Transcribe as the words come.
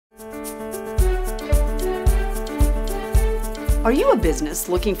Are you a business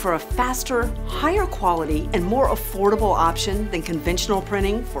looking for a faster, higher quality, and more affordable option than conventional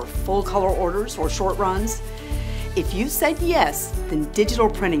printing for full color orders or short runs? If you said yes, then digital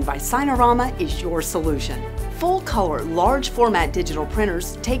printing by Signarama is your solution. Full color, large format digital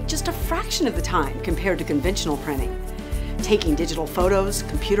printers take just a fraction of the time compared to conventional printing. Taking digital photos,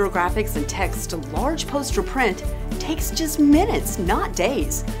 computer graphics, and text to large poster print takes just minutes, not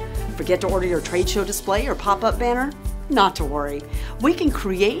days. Forget to order your trade show display or pop-up banner? Not to worry. We can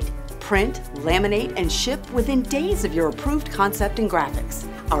create, print, laminate, and ship within days of your approved concept and graphics.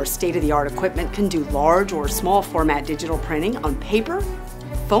 Our state-of-the-art equipment can do large or small format digital printing on paper,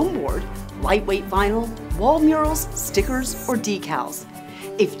 foam board, lightweight vinyl, wall murals, stickers, or decals.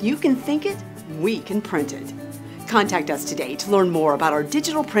 If you can think it, we can print it. Contact us today to learn more about our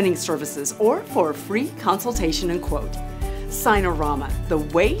digital printing services or for a free consultation and quote. Signarama, the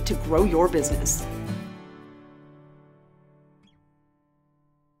way to grow your business.